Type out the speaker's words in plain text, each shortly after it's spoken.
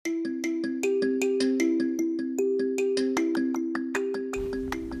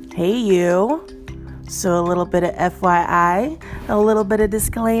Hey you. So a little bit of FYI, a little bit of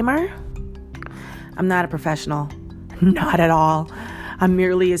disclaimer. I'm not a professional, not at all. I'm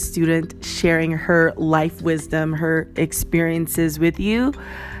merely a student sharing her life wisdom, her experiences with you,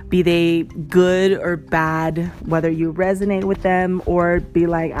 be they good or bad, whether you resonate with them or be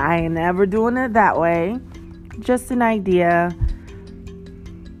like, I ain't never doing it that way. Just an idea.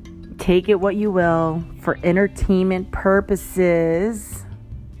 Take it what you will for entertainment purposes.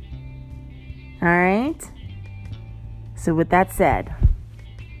 All right? So with that said,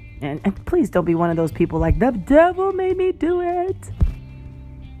 and please don't be one of those people like, the devil made me do it.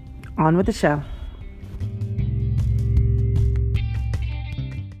 On with the show.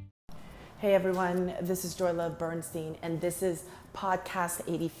 Hey everyone, this is Joy Love Bernstein, and this is podcast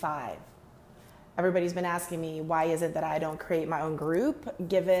 85. Everybody's been asking me, why is it that I don't create my own group,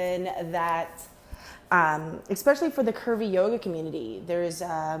 given that, especially for the curvy yoga community, there's,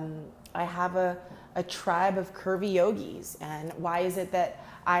 I have a tribe of curvy yogis, and why is it that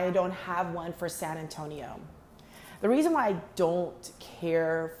I don't have one for San Antonio? The reason why I don't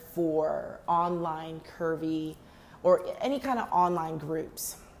care for online curvy or any kind of online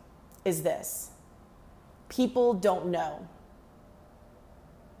groups is this. People don't know.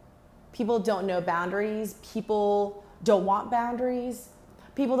 People don't know boundaries. People don't want boundaries.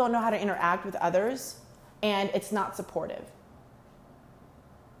 People don't know how to interact with others, and it's not supportive.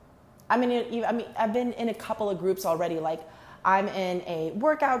 I've been in a couple of groups already. Like, I'm in a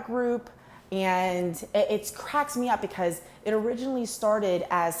workout group, and it cracks me up because it originally started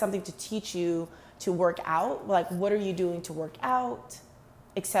as something to teach you to work out. Like, what are you doing to work out,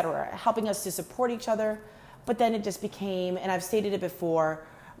 etc., helping us to support each other. But then it just became, and I've stated it before,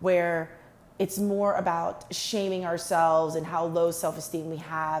 where it's more about shaming ourselves and how low self-esteem we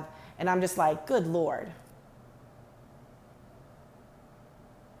have. And I'm just like, good Lord.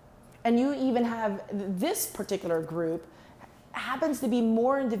 And you even have this particular group happens to be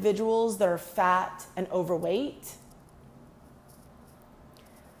more individuals that are fat and overweight.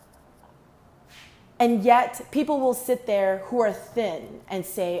 And yet people will sit there who are thin and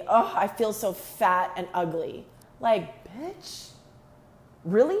say, oh, I feel so fat and ugly. Like, bitch,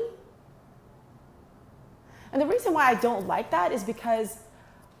 really? And the reason why I don't like that is because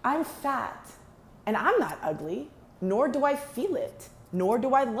I'm fat and I'm not ugly, nor do I feel it, nor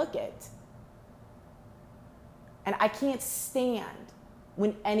do I look it. And I can't stand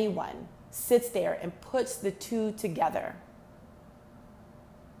when anyone sits there and puts the two together.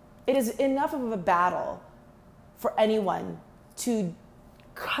 It is enough of a battle for anyone to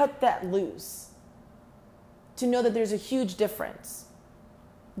cut that loose, to know that there's a huge difference,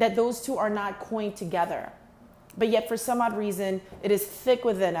 that those two are not coined together. But yet for some odd reason, it is thick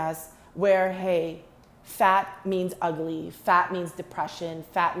within us where, hey, fat means ugly, fat means depression,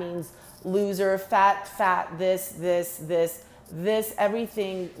 fat means loser, fat, this,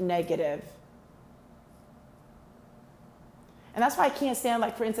 everything negative. And that's why I can't stand,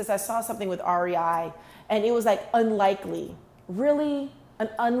 like, for instance, I saw something with REI and it was like unlikely. Really? An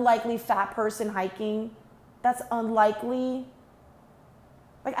unlikely fat person hiking? That's unlikely?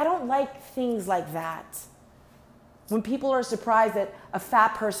 Like, I don't like things like that. When people are surprised that a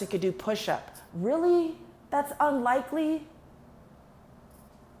fat person could do push-up. Really? That's unlikely?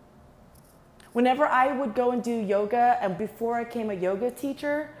 Whenever I would go and do yoga, and before I became a yoga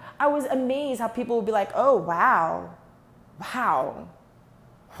teacher, I was amazed how people would be like, oh, wow,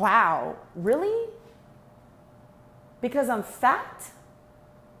 really? Because I'm fat?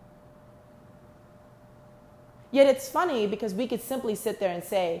 Yet it's funny because we could simply sit there and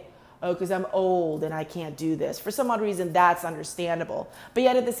say, oh, because I'm old and I can't do this. For some odd reason, that's understandable. But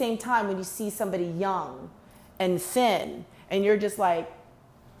yet at the same time, when you see somebody young and thin, and you're just like,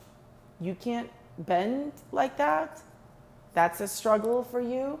 you can't bend like that? That's a struggle for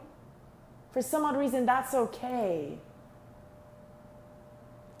you? For some odd reason, that's okay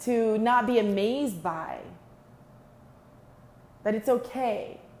to not be amazed by. That it's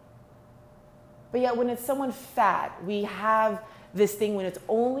okay. But yet when it's someone fat, we have this thing when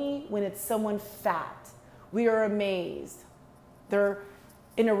it's someone fat, we are amazed. They're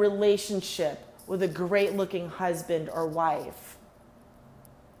in a relationship with a great looking husband or wife.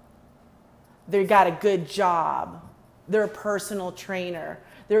 They got a good job. They're a personal trainer.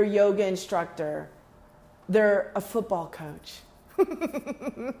 They're a yoga instructor. They're a football coach.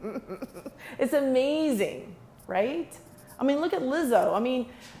 It's amazing, right? I mean, look at Lizzo. I mean,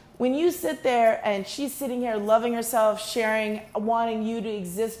 when you sit there and she's sitting here loving herself, sharing, wanting you to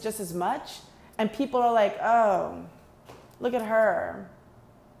exist just as much, and people are like, oh, look at her.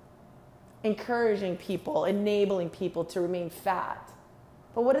 Encouraging people, enabling people to remain fat.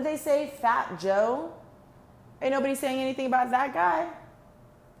 But what did they say? Fat Joe? Ain't nobody saying anything about that guy,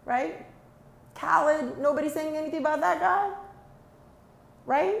 right? Khaled, nobody saying anything about that guy,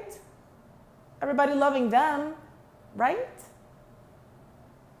 right? Everybody loving them, right?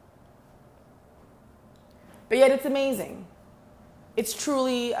 But yet it's amazing. It's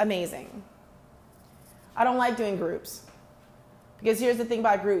truly amazing. I don't like doing groups because here's the thing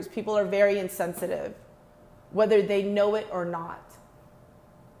about groups. People are very insensitive, whether they know it or not.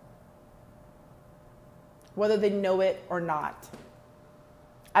 Whether they know it or not.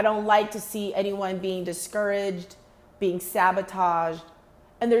 I don't like to see anyone being discouraged, being sabotaged.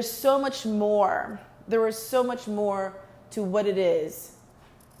 And there's so much more. There is so much more to what it is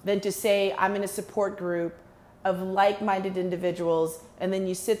than to say I'm in a support group of like-minded individuals, and then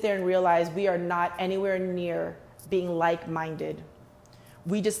you sit there and realize we are not anywhere near being like-minded.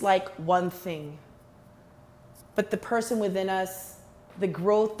 We just like one thing. But the person within us, the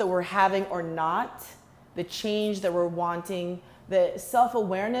growth that we're having or not, the change that we're wanting, the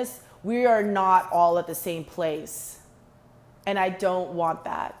self-awareness, we are not all at the same place. And I don't want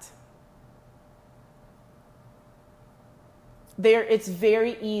that. It's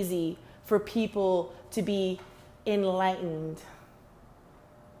very easy for people to be enlightened.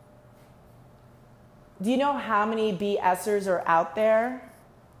 Do you know how many BSers are out there?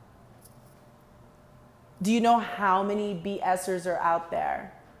 Do you know how many BSers are out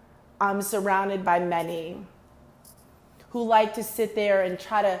there? I'm surrounded by many who like to sit there and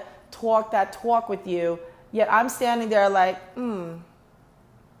try to talk that talk with you, yet I'm standing there like,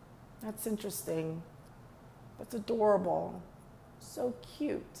 that's interesting. That's adorable. So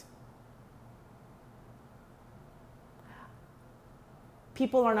cute.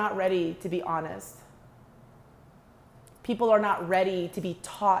 People are not ready to be honest. People are not ready to be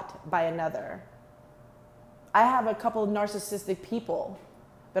taught by another. I have a couple of narcissistic people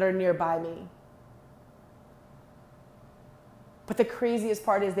that are nearby me. But the craziest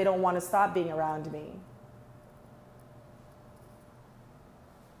part is they don't want to stop being around me.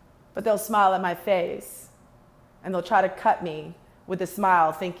 But they'll smile at my face and they'll try to cut me with a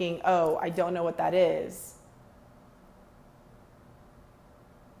smile thinking, oh, I don't know what that is.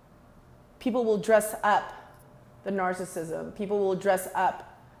 People will dress up the narcissism. People will dress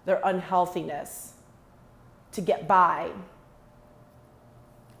up their unhealthiness to get by.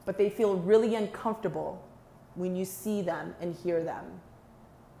 But they feel really uncomfortable when you see them and hear them.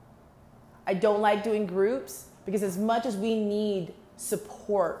 I don't like doing groups because as much as we need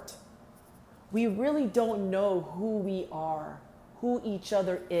support, we really don't know who we are, who each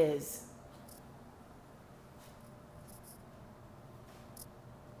other is.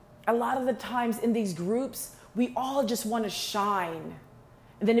 A lot of the times in these groups, we all just want to shine.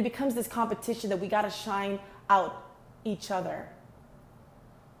 And then it becomes this competition that we got to shine out each other.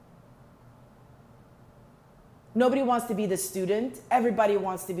 Nobody wants to be the student. Everybody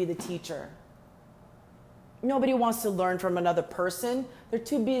wants to be the teacher. Nobody wants to learn from another person. They're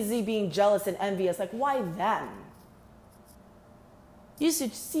too busy being jealous and envious. Like, why them? You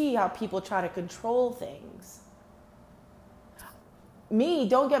should see how people try to control things. Me,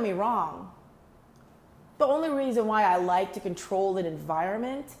 don't get me wrong. The only reason why I like to control an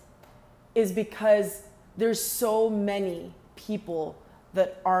environment is because there's so many people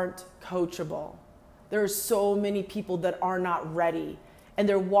that aren't coachable. There are so many people that are not ready. And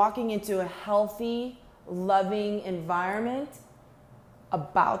they're walking into a healthy, loving environment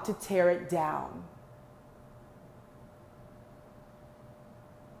about to tear it down.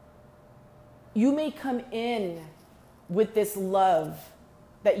 You may come in with this love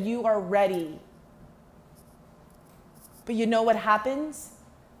that you are ready. But you know what happens?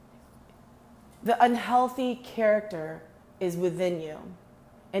 The unhealthy character is within you.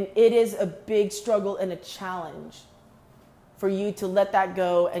 And it is a big struggle and a challenge for you to let that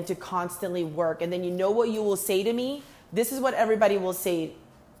go and to constantly work. And then you know what you will say to me? This is what everybody will say.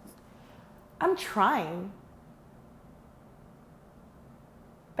 I'm trying.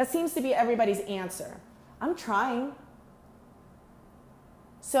 That seems to be everybody's answer. I'm trying.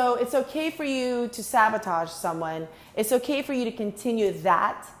 So it's okay for you to sabotage someone. It's okay for you to continue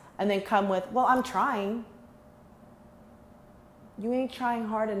that and then come with, well, I'm trying. You ain't trying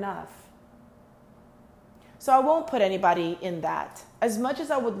hard enough. So I won't put anybody in that. As much as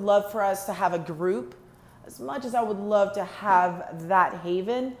I would love for us to have a group, as much as I would love to have that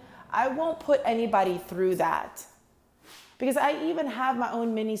haven, I won't put anybody through that. Because I even have my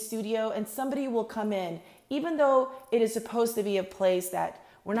own mini studio and somebody will come in, even though it is supposed to be a place that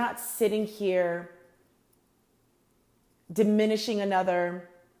we're not sitting here diminishing another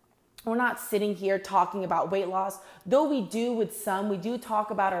We're not sitting here talking about weight loss. Though we do with some, we do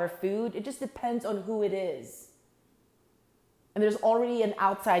talk about our food. It just depends on who it is. And there's already an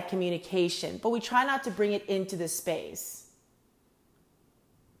outside communication, but we try not to bring it into the space.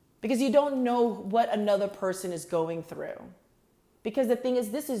 Because you don't know what another person is going through. Because the thing is,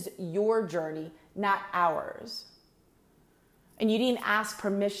 this is your journey, not ours. And you didn't ask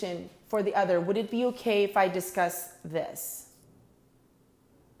permission for the other. Would it be okay if I discuss this?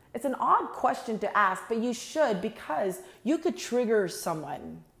 It's an odd question to ask, but you should, because you could trigger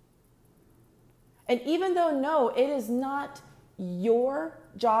someone. And even though, no, it is not your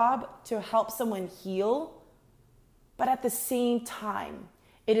job to help someone heal, but at the same time,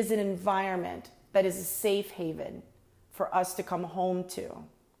 it is an environment that is a safe haven for us to come home to.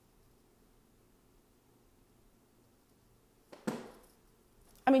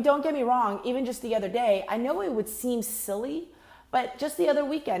 I mean, don't get me wrong, even just the other day, I know it would seem silly, but just the other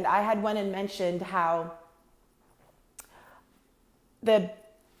weekend, I had went and mentioned how Betty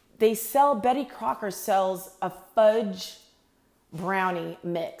Crocker sells a fudge brownie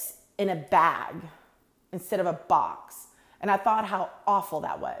mix in a bag instead of a box. And I thought how awful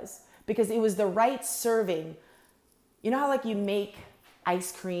that was, because it was the right serving. You know how like you make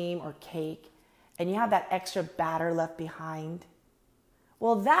ice cream or cake and you have that extra batter left behind?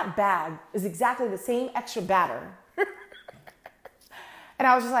 Well, that bag is exactly the same extra batter. And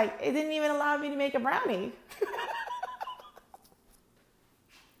I was just like, it didn't even allow me to make a brownie.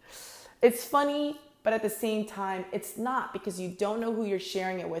 It's funny, but at the same time, it's not, because you don't know who you're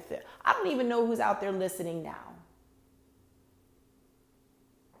sharing it with. I don't even know who's out there listening now.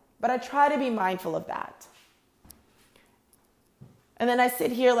 But I try to be mindful of that. And then I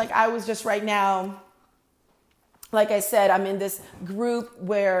sit here like I was just right now. Like I said, I'm in this group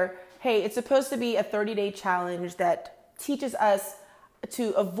where, hey, it's supposed to be a 30-day challenge that teaches us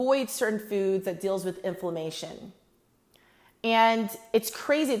to avoid certain foods that deals with inflammation. And it's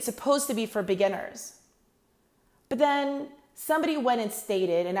crazy. It's supposed to be for beginners. But then somebody went and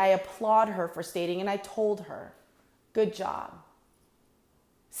stated, and I applaud her for stating, and I told her, good job.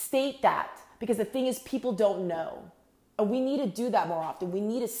 State that, because the thing is, people don't know. And we need to do that more often. We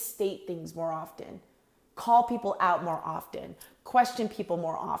need to state things more often. Call people out more often. Question people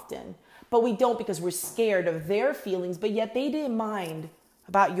more often. But we don't, because we're scared of their feelings, but yet they didn't mind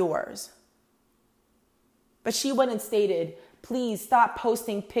about yours. But she went and stated, please stop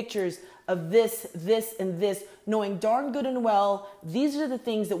posting pictures of this, and this, knowing darn good and well, these are the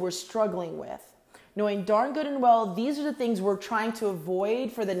things that we're struggling with. Knowing darn good and well, these are the things we're trying to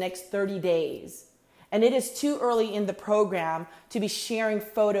avoid for the next 30 days. And it is too early in the program to be sharing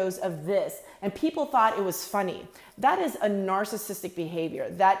photos of this. And people thought it was funny. That is a narcissistic behavior.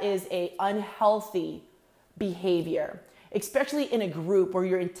 That is an unhealthy behavior, especially in a group where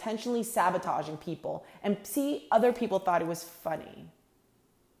you're intentionally sabotaging people. And see, other people thought it was funny.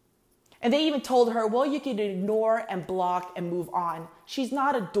 And they even told her, well, you can ignore and block and move on. She's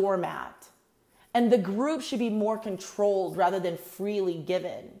not a doormat. And the group should be more controlled rather than freely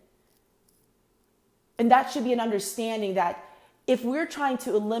given. And that should be an understanding that if we're trying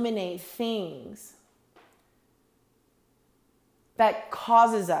to eliminate things that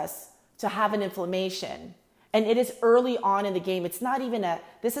causes us to have an inflammation, and it is early on in the game, it's not even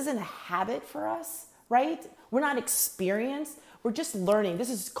this isn't a habit for us, right? We're not experienced. We're just learning.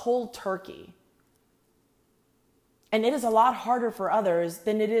 This is cold turkey. And it is a lot harder for others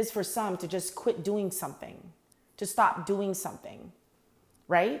than it is for some to just quit doing something, to stop doing something,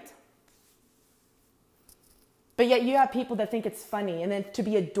 right? But yet you have people that think it's funny, and then to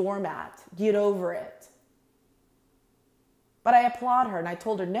be a doormat, get over it. But I applaud her, and I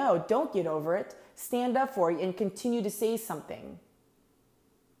told her, no, don't get over it. Stand up for it and continue to say something.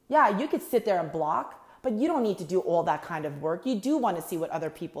 Yeah, you could sit there and block, but you don't need to do all that kind of work. You do want to see what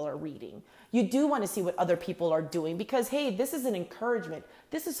other people are reading. You do want to see what other people are doing, because, hey, this is an encouragement.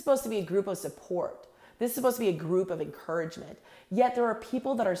 This is supposed to be a group of support. This is supposed to be a group of encouragement. Yet there are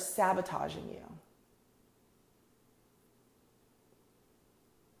people that are sabotaging you.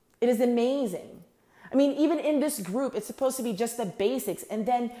 It is amazing. I mean, even in this group, it's supposed to be just the basics. And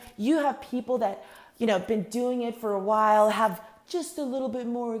then you have people that, been doing it for a while, have just a little bit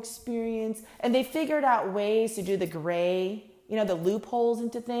more experience, and they figured out ways to do the gray, the loopholes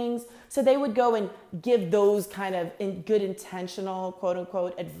into things. So they would go and give those kind of good intentional, quote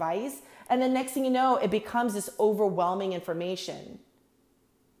unquote, advice. And then next thing you know, it becomes this overwhelming information.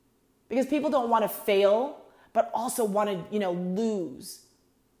 Because people don't want to fail, but also want to, lose.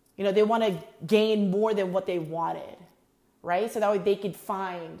 They want to gain more than what they wanted, right? So that way they could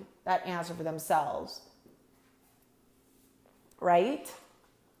find that answer for themselves, right?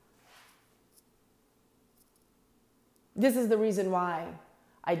 This is the reason why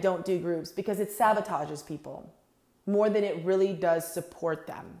I don't do groups, because it sabotages people more than it really does support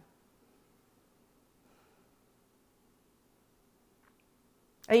them.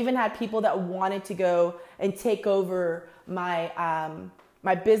 I even had people that wanted to go and take over my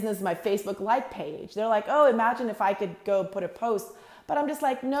my business, my Facebook Live page. They're like, oh, imagine if I could go put a post. But I'm just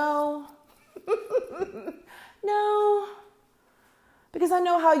like, no, no, because I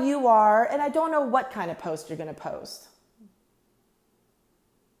know how you are, and I don't know what kind of post you're going to post.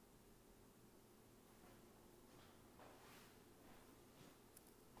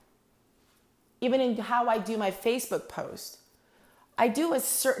 Even in how I do my Facebook post, I do a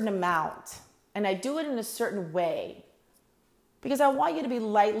certain amount, and I do it in a certain way because I want you to be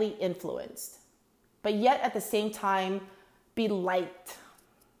lightly influenced, but yet at the same time, be light.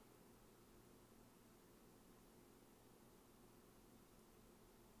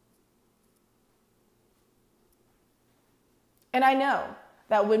 And I know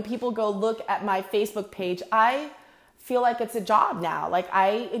that when people go look at my Facebook page, I feel like it's a job now. Like,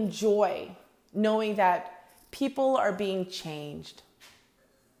 I enjoy knowing that people are being changed.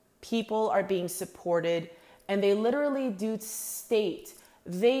 People are being supported, and they literally do state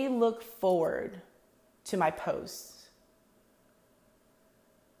they look forward to my posts.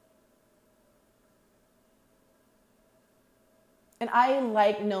 And I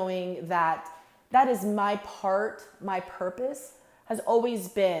like knowing that that is my part, my purpose has always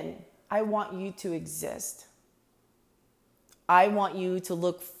been, I want you to exist. I want you to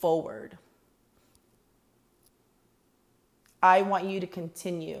look forward. I want you to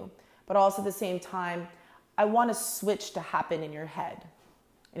continue, but also at the same time, I want a switch to happen in your head.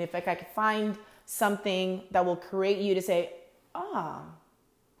 And if I could find something that will create you to say,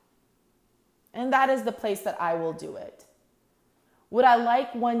 and that is the place that I will do it. Would I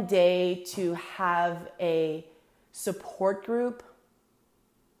like one day to have a support group?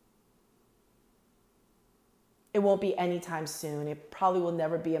 It won't be anytime soon. It probably will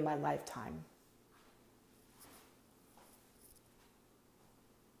never be in my lifetime.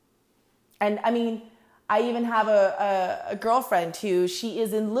 And I mean, I even have a girlfriend who she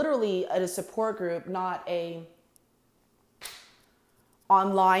is in literally a support group, not a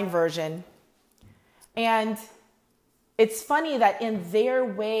online version. And it's funny that in their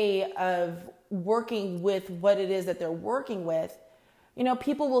way of working with what it is that they're working with, you know,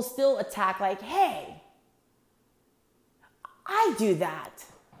 people will still attack like, hey, I do that.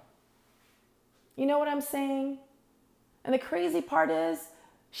 You know what I'm saying? And the crazy part is,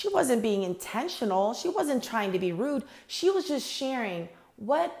 she wasn't being intentional. She wasn't trying to be rude. She was just sharing,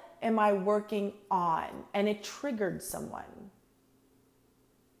 what am I working on? And it triggered someone.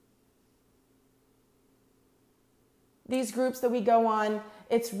 These groups that we go on,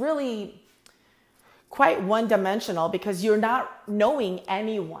 it's really quite one-dimensional because you're not knowing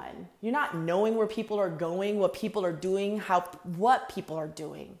anyone. You're not knowing where people are going, what people are doing, what people are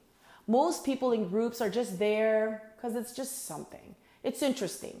doing. Most people in groups are just there because it's just something. It's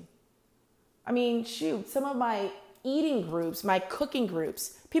interesting. I mean, shoot, some of my eating groups, my cooking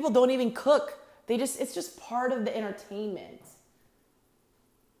groups, people don't even cook. It's just part of the entertainment.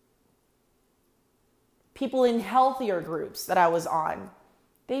 People in healthier groups that I was on,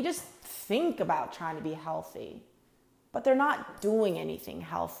 they just think about trying to be healthy, but they're not doing anything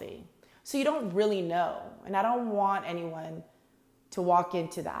healthy. So you don't really know. And I don't want anyone to walk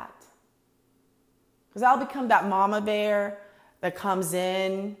into that. Because I'll become that mama bear that comes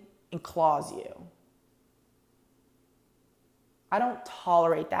in and claws you. I don't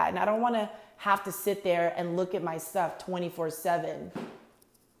tolerate that. And I don't want to have to sit there and look at my stuff 24/7.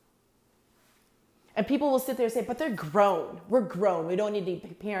 And people will sit there and say, but they're grown. We're grown. We don't need to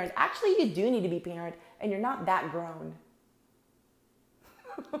be parents. Actually, you do need to be parent, and you're not that grown.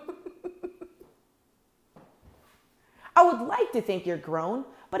 I would like to think you're grown,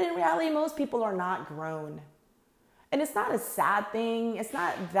 but in reality, most people are not grown. And it's not a sad thing. It's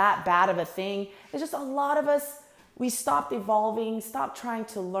not that bad of a thing. It's just a lot of us, we stopped evolving, stopped trying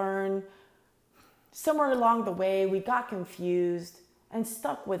to learn. Somewhere along the way, we got confused and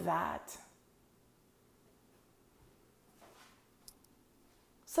stuck with that.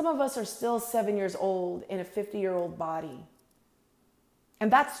 Some of us are still 7 years old in a 50-year-old body.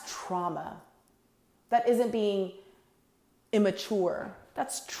 And that's trauma. That isn't being immature.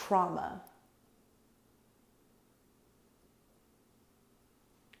 That's trauma.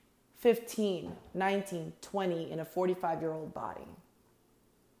 15, 19, 20 in a 45-year-old body.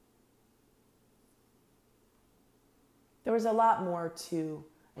 There was a lot more to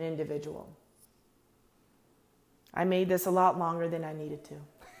an individual. I made this a lot longer than I needed to.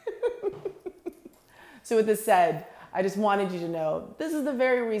 So with this said, I just wanted you to know this is the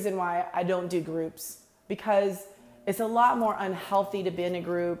very reason why I don't do groups, because it's a lot more unhealthy to be in a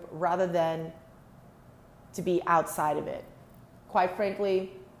group rather than to be outside of it. Quite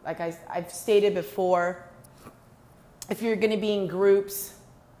frankly, like I've stated before, if you're going to be in groups,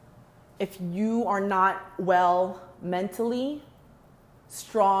 if you are not well mentally,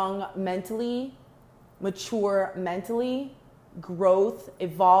 strong mentally, mature mentally, growth,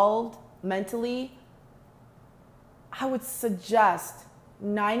 evolved mentally, I would suggest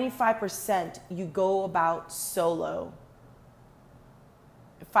 95% you go about solo.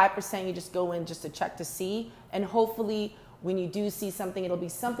 5% you just go in just to check to see, and hopefully when you do see something, it'll be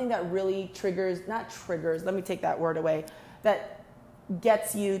something that really let me take that word away, that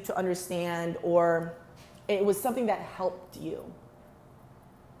gets you to understand, or it was something that helped you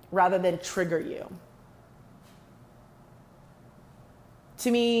rather than trigger you.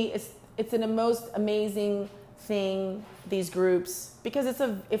 To me, it's the most amazing thing, these groups, because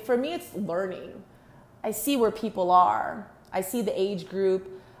for me it's learning. I see where people are. I see the age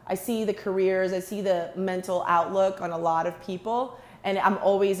group. I see the careers. I see the mental outlook on a lot of people, and I'm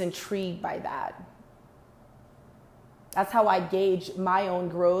always intrigued by that. That's how I gauge my own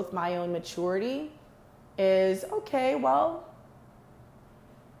growth, my own maturity, is okay, well,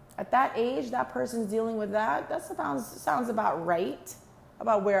 at that age, that person's dealing with that. That sounds about right,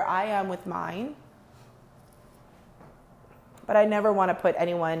 about where I am with mine. But I never want to put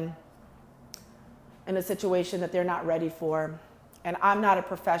anyone in a situation that they're not ready for. And I'm not a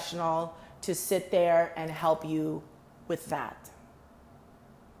professional to sit there and help you with that.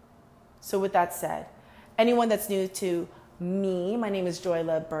 So with that said, anyone that's new to me, my name is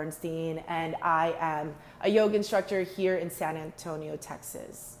Joyla Bernstein, and I am a yoga instructor here in San Antonio,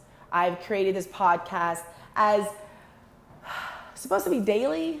 Texas. I've created this podcast as supposed to be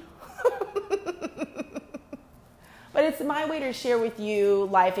daily, but it's my way to share with you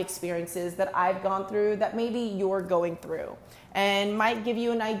life experiences that I've gone through that maybe you're going through, and might give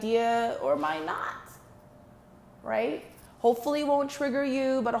you an idea or might not, right? Hopefully it won't trigger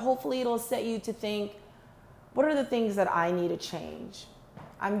you, but hopefully it'll set you to think, what are the things that I need to change?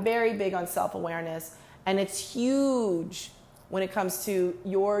 I'm very big on self-awareness, and it's huge when it comes to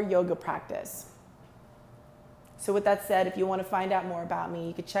your yoga practice. So with that said, if you want to find out more about me,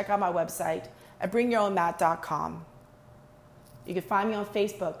 you can check out my website at bringyourownmat.com. You can find me on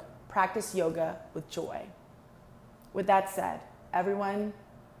Facebook, Practice Yoga with Joy. With that said, everyone,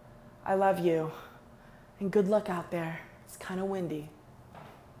 I love you, and good luck out there. It's kind of windy.